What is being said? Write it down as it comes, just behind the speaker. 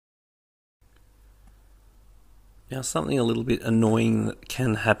Now, something a little bit annoying that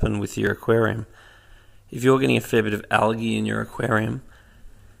can happen with your aquarium. If you're getting a fair bit of algae in your aquarium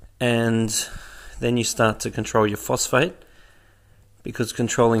and then you start to control your phosphate, because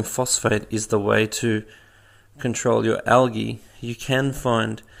controlling phosphate is the way to control your algae, you can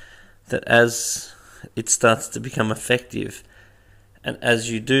find that as it starts to become effective and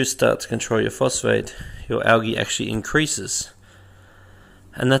as you do start to control your phosphate, your algae actually increases.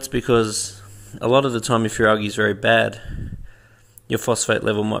 And that's because a lot of the time, if your algae is very bad, your phosphate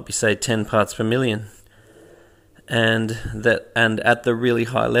level might be, say, 10 parts per million. And at the really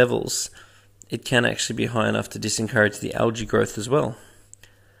high levels, it can actually be high enough to disencourage the algae growth as well.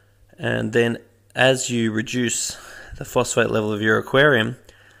 And then as you reduce the phosphate level of your aquarium,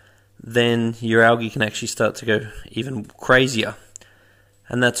 then your algae can actually start to go even crazier.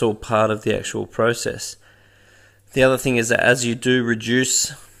 And that's all part of the actual process. The other thing is that as you do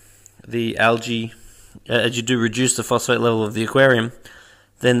reduce the phosphate level of the aquarium,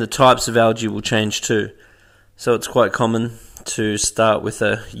 then the types of algae will change too. So it's quite common to start with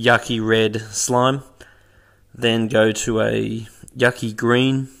a yucky red slime, then go to a yucky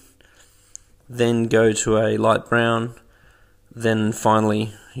green, then go to a light brown, then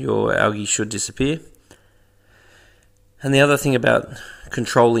finally your algae should disappear. And the other thing about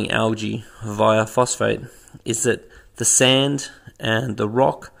controlling algae via phosphate is that the sand and the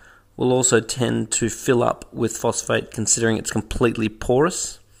rock will also tend to fill up with phosphate, considering it's completely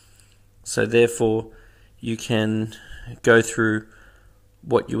porous. So therefore, you can go through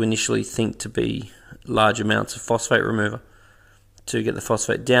what you initially think to be large amounts of phosphate remover to get the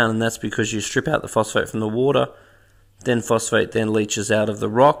phosphate down, and that's because you strip out the phosphate from the water, then phosphate then leaches out of the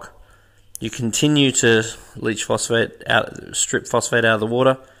rock. You continue to leach phosphate out, strip phosphate out of the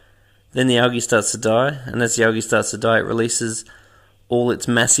water, then the algae starts to die, and as the algae starts to die, it releases all its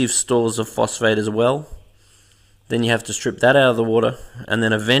massive stores of phosphate as well. Then you have to strip that out of the water, and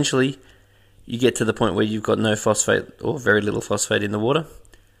then eventually you get to the point where you've got no phosphate or very little phosphate in the water.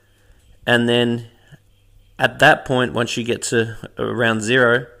 And then at that point, once you get to around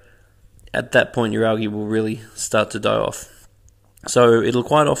zero, at that point your algae will really start to die off. So it'll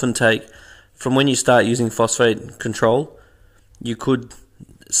quite often take, from when you start using phosphate control, you could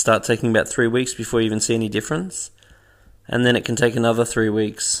start taking about 3 weeks before you even see any difference. And then it can take another 3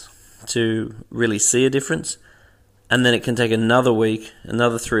 weeks to really see a difference. And then it can take another week,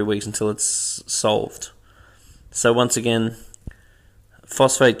 another 3 weeks until it's solved. So once again,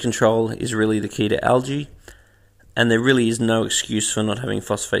 phosphate control is really the key to algae. And there really is no excuse for not having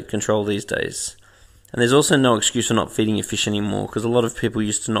phosphate control these days. And there's also no excuse for not feeding your fish anymore, because a lot of people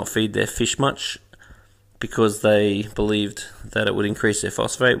used to not feed their fish much because they believed that it would increase their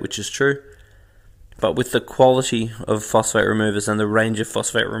phosphate, which is true. But with the quality of phosphate removers and the range of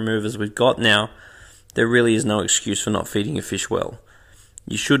phosphate removers we've got now, there really is no excuse for not feeding your fish well.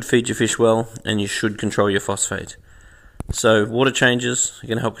 You should feed your fish well, and you should control your phosphate. So water changes are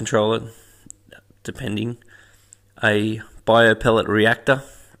going to help control it, depending. A biopellet reactor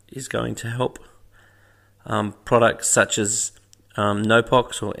is going to help. Products such as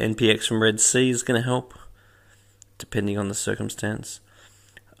Nopox or NPX from Red Sea is going to help, depending on the circumstance.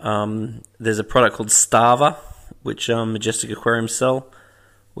 There's a product called Starver, which Majestic aquariums sell,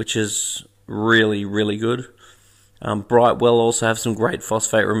 which is really, really good. Brightwell also have some great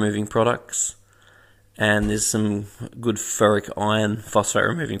phosphate removing products, and there's some good ferric iron phosphate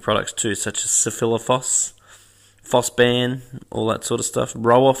removing products too, such as Cephalophos, Phosban, all that sort of stuff.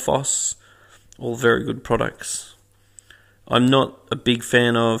 Roa Phos, all very good products. I'm not a big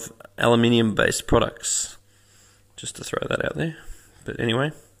fan of aluminium based products, just to throw that out there. But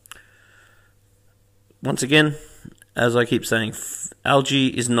anyway, once again, as I keep saying, algae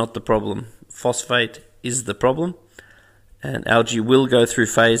is not the problem. Phosphate is the problem, and algae will go through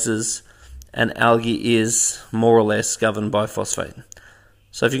phases, and algae is more or less governed by phosphate.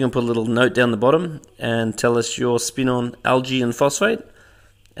 So if you can put a little note down the bottom and tell us your spin on algae and phosphate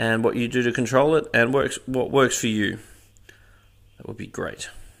and what you do to control it and what works for you, that would be great.